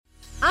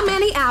I'm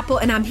Annie Apple,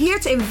 and I'm here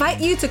to invite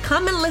you to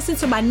come and listen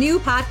to my new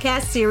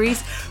podcast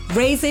series,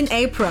 Raising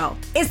a Pro.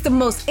 It's the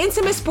most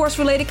intimate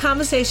sports-related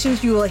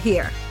conversations you will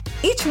hear.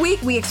 Each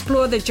week, we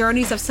explore the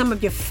journeys of some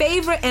of your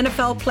favorite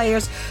NFL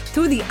players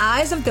through the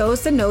eyes of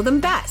those that know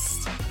them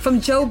best. From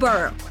Joe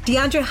Burrow,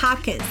 DeAndre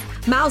Hopkins,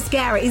 Myles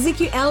Garrett,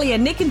 Ezekiel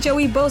Elliott, Nick and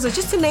Joey Bosa,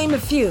 just to name a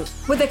few.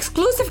 With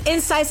exclusive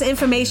insights and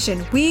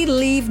information, we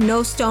leave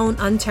no stone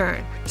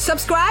unturned.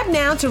 Subscribe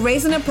now to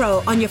Raising a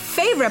Pro on your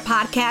favorite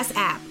podcast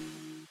app.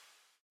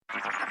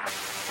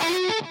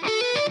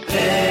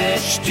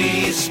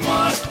 HT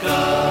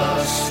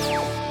Smartcast.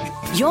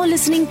 You're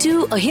listening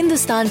to a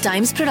Hindustan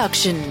Times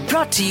production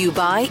brought to you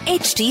by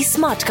HT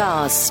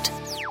Smartcast.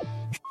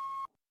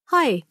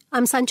 Hi,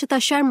 I'm Sanchita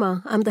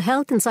Sharma. I'm the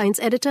Health and Science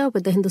Editor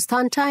with the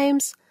Hindustan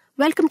Times.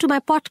 Welcome to my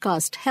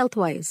podcast,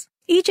 Healthwise.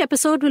 Each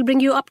episode will bring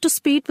you up to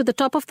speed with the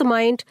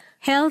top-of-the-mind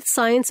health,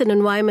 science, and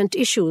environment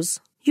issues.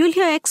 You'll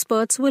hear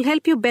experts who will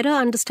help you better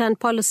understand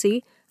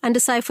policy and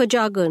decipher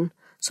jargon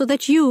so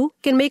that you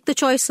can make the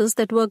choices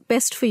that work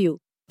best for you.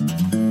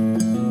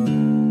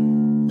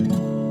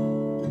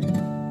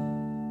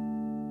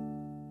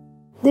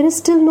 There is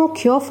still no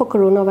cure for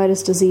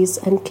coronavirus disease,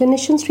 and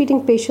clinicians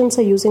treating patients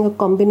are using a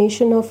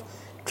combination of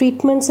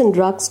treatments and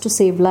drugs to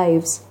save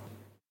lives.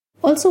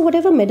 Also,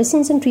 whatever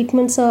medicines and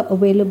treatments are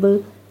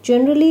available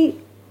generally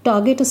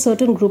target a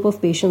certain group of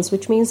patients,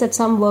 which means that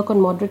some work on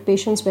moderate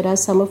patients,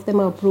 whereas some of them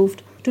are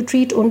approved to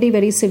treat only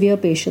very severe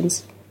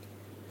patients.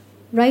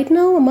 Right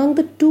now, among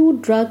the two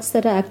drugs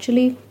that are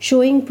actually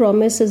showing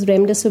promise is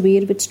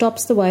remdesivir, which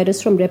stops the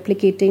virus from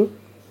replicating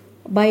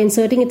by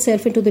inserting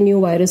itself into the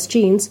new virus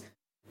genes.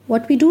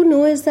 What we do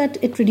know is that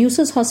it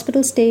reduces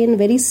hospital stay in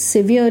very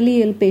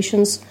severely ill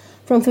patients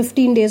from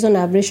 15 days on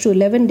average to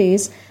 11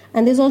 days.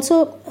 And there's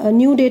also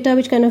new data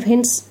which kind of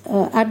hints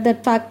at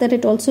that fact that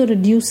it also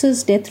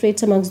reduces death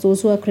rates amongst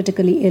those who are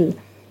critically ill.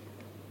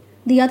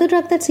 The other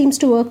drug that seems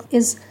to work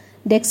is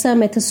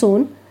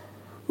dexamethasone,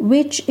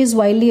 which is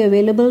widely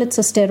available. It's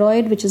a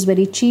steroid which is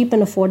very cheap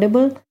and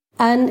affordable,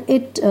 and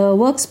it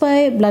works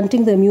by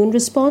blunting the immune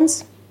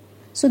response.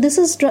 So this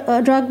is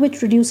a drug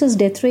which reduces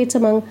death rates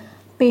among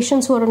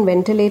patients who are on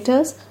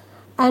ventilators,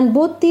 and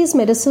both these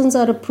medicines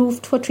are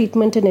approved for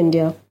treatment in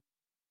India.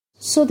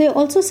 So there are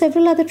also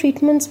several other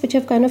treatments which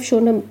have kind of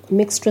shown a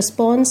mixed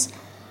response.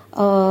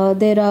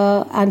 There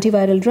are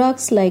antiviral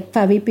drugs like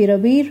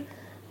favipiravir,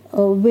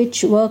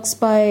 which works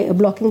by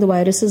blocking the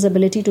virus's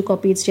ability to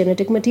copy its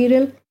genetic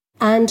material.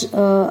 And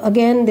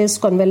again, there's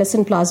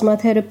convalescent plasma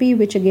therapy,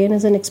 which again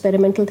is an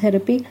experimental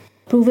therapy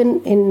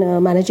proven in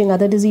managing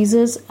other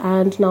diseases.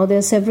 And now there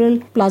are several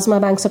plasma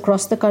banks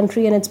across the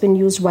country, and it's been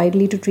used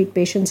widely to treat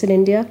patients in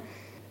India.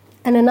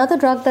 And another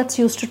drug that's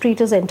used to treat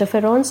is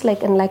interferons.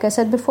 Like I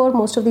said before,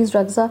 most of these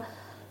drugs are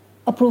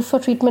approved for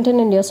treatment in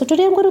India. So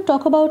today I'm going to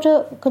talk about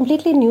a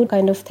completely new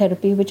kind of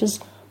therapy, which is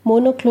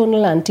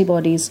monoclonal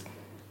antibodies.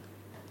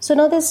 So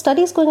now there's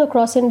studies going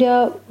across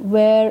India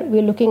where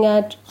we're looking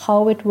at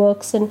how it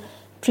works in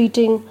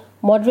treating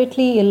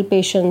moderately ill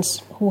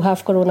patients who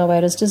have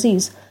coronavirus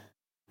disease.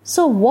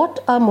 So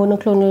what are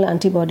monoclonal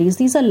antibodies?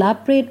 These are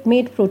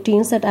lab-made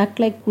proteins that act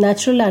like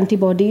natural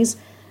antibodies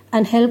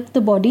and help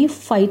the body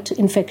fight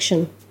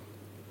infection.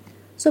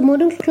 So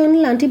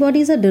monoclonal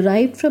antibodies are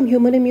derived from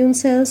human immune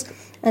cells,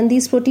 and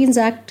these proteins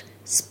act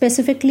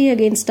specifically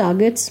against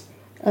targets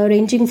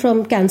ranging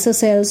from cancer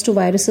cells to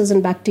viruses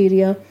and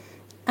bacteria.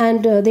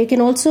 And they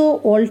can also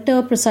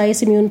alter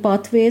precise immune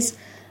pathways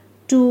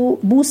to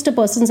boost a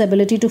person's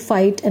ability to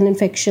fight an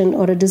infection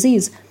or a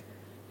disease.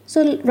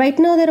 So right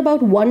now there are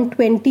about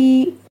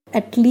 120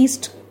 at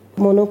least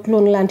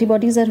monoclonal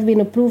antibodies that have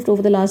been approved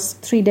over the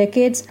last 3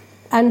 decades.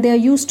 And they are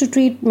used to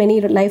treat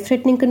many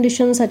life-threatening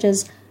conditions such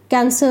as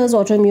cancers,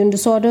 autoimmune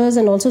disorders,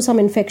 and also some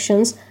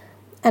infections.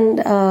 And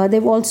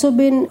they've also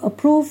been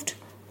approved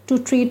to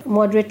treat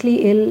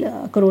moderately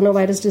ill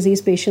coronavirus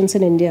disease patients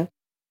in India.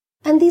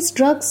 And these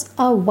drugs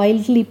are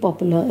wildly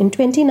popular. In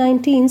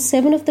 2019,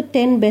 7 of the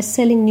 10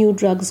 best-selling new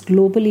drugs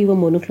globally were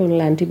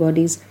monoclonal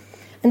antibodies.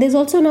 And there's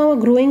also now a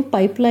growing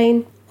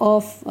pipeline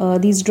of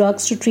these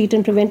drugs to treat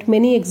and prevent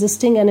many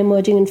existing and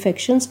emerging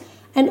infections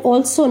and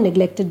also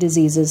neglected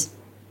diseases.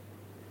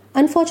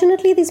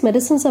 Unfortunately, these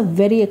medicines are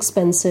very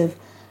expensive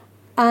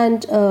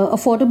and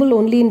affordable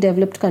only in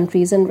developed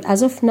countries. And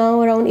as of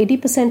now, around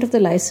 80% of the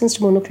licensed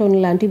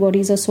monoclonal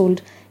antibodies are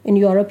sold in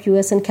Europe,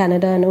 US, and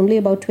Canada, and only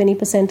about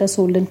 20% are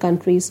sold in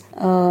countries,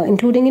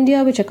 including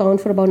India, which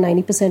account for about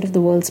 90% of the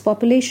world's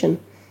population.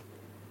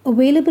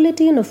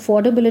 Availability and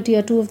affordability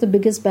are two of the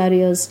biggest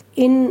barriers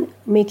in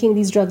making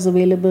these drugs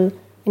available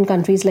in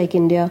countries like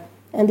India.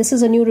 And this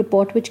is a new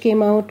report which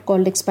came out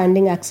called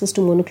Expanding Access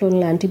to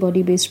Monoclonal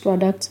Antibody-Based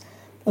Products,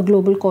 a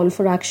global call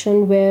for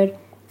action, where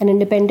an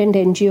independent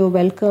NGO,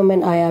 Wellcome,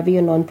 and IAVI,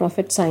 a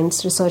non-profit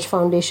science research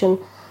foundation,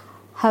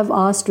 have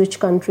asked rich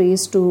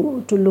countries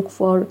to look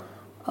for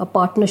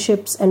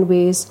partnerships and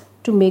ways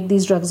to make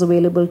these drugs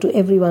available to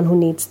everyone who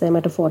needs them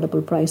at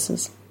affordable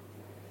prices.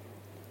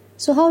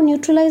 So how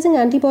neutralizing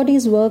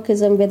antibodies work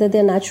is, whether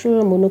they're natural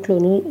or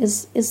monoclonal,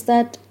 is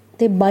that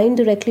they bind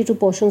directly to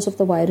portions of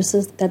the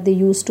viruses that they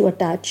use to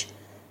attach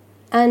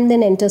and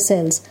then enter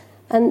cells,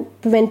 and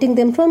preventing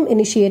them from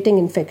initiating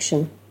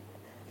infection.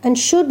 And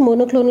should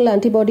monoclonal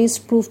antibodies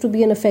prove to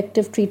be an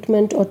effective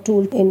treatment or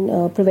tool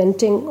in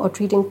preventing or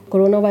treating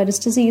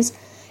coronavirus disease,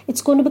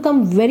 it's going to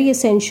become very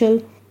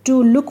essential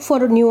to look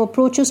for new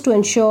approaches to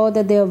ensure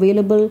that they are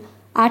available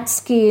at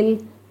scale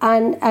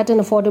and at an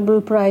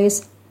affordable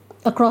price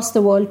across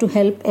the world to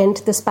help end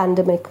this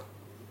pandemic.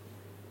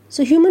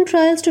 So human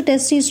trials to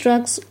test these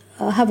drugs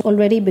have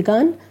already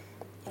begun.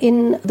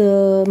 In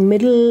the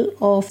middle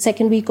of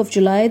second week of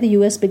July, the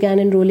US began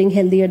enrolling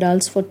healthy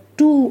adults for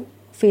 2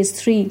 phase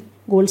 3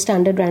 gold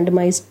standard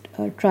randomized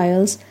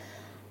trials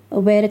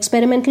where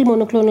experimental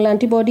monoclonal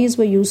antibodies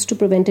were used to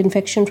prevent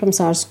infection from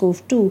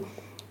SARS-CoV-2.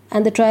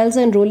 And the trials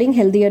are enrolling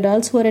healthy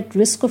adults who are at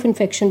risk of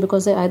infection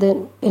because they're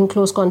either in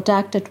close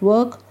contact at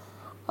work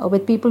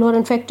with people who are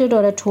infected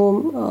or at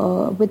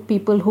home with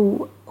people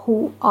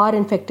who are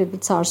infected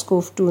with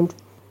SARS-CoV-2,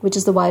 which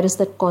is the virus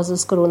that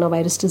causes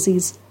coronavirus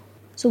disease.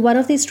 So one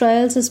of these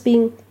trials is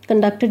being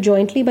conducted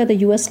jointly by the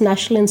US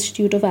National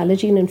Institute of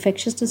Allergy and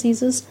Infectious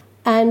Diseases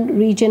and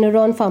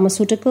Regeneron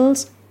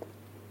Pharmaceuticals,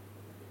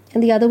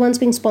 and the other one's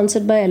being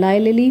sponsored by Eli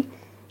Lilly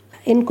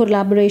in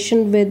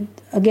collaboration with,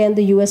 again,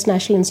 the US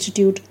National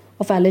Institute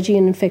of Allergy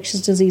and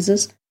Infectious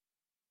Diseases.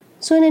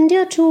 So in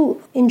India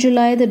too, in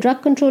July, the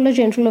Drug Controller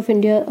General of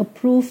India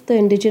approved the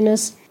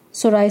indigenous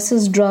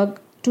psoriasis drug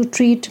to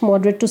treat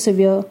moderate to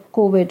severe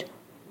COVID.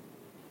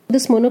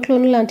 This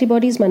monoclonal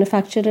antibody is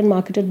manufactured and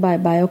marketed by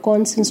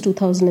Biocon since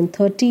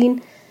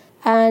 2013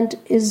 and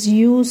is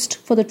used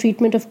for the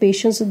treatment of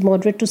patients with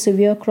moderate to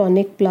severe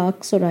chronic plaque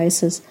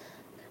psoriasis.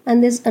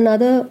 And there's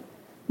another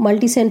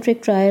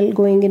multicentric trial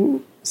going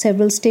in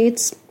several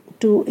states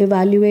to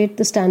evaluate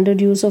the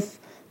standard use of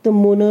the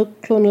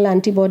monoclonal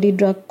antibody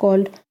drug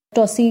called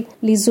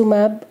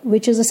tocilizumab,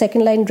 which is a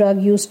second-line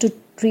drug used to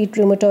treat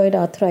rheumatoid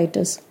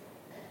arthritis.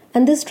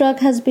 And this drug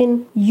has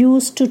been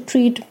used to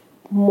treat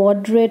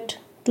moderate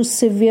to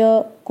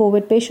severe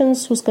COVID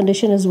patients whose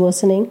condition is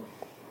worsening.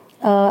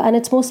 And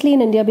it's mostly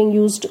in India being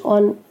used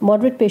on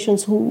moderate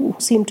patients who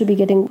seem to be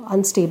getting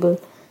unstable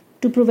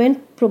to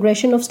prevent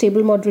progression of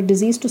stable moderate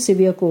disease to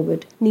severe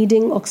COVID,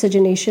 needing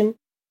oxygenation.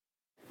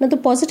 Now, the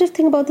positive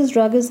thing about this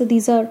drug is that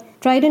these are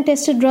tried and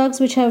tested drugs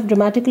which have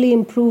dramatically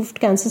improved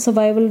cancer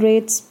survival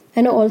rates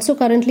and are also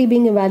currently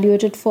being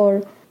evaluated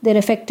for their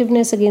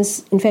effectiveness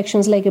against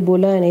infections like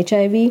Ebola and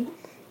HIV.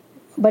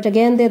 But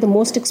again, they're the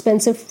most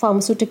expensive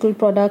pharmaceutical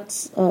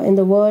products in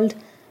the world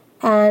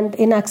and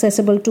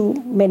inaccessible to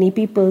many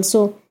people.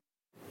 So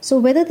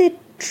whether they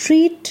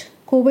treat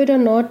COVID or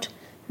not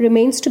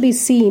remains to be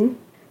seen.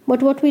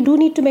 But what we do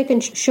need to make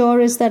sure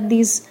is that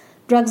these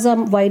drugs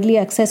are widely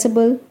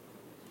accessible.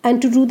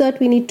 And to do that,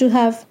 we need to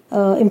have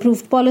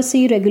improved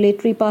policy,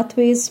 regulatory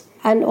pathways,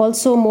 and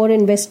also more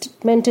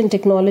investment in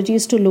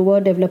technologies to lower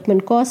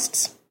development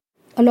costs,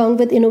 along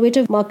with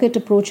innovative market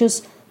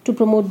approaches to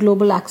promote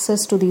global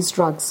access to these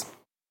drugs.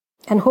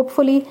 And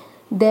hopefully,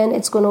 then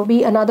it's going to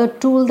be another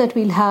tool that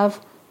we'll have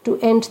to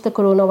end the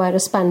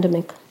coronavirus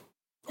pandemic.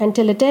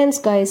 Until it ends,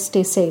 guys,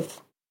 stay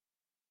safe.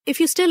 If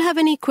you still have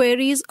any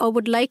queries or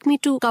would like me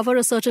to cover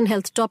a certain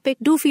health topic,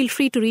 do feel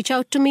free to reach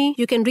out to me.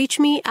 You can reach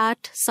me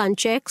at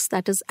Sanchx,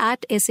 that is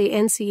at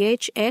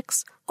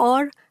SANCHX,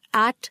 or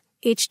at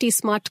HT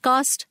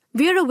Smartcast.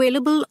 We are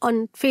available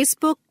on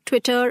Facebook,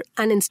 Twitter,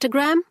 and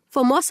Instagram.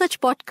 For more such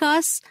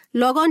podcasts,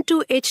 log on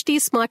to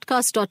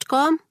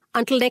htsmartcast.com.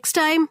 Until next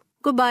time,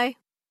 goodbye.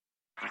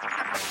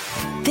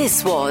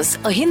 This was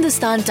a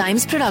Hindustan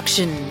Times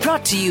production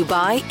brought to you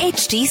by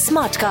HT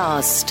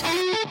Smartcast.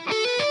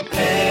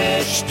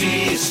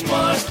 HT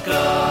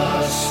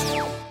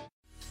Smartcast.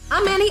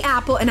 I'm Annie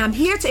Apple, and I'm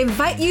here to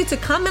invite you to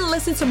come and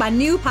listen to my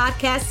new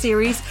podcast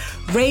series,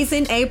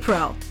 Raising a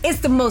Pro. It's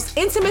the most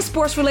intimate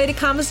sports-related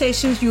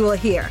conversations you will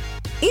hear.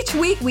 Each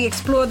week, we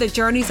explore the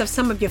journeys of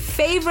some of your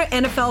favorite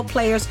NFL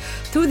players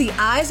through the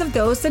eyes of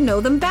those that know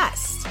them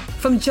best.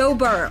 From Joe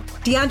Burrow,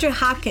 DeAndre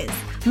Hopkins,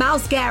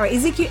 Myles Garrett,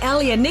 Ezekiel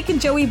Elliott, Nick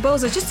and Joey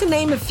Bosa, just to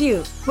name a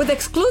few. With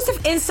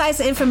exclusive insights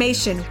and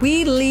information,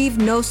 we leave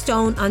no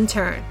stone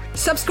unturned.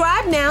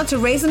 Subscribe now to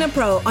Raising a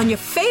Pro on your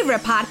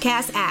favorite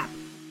podcast app.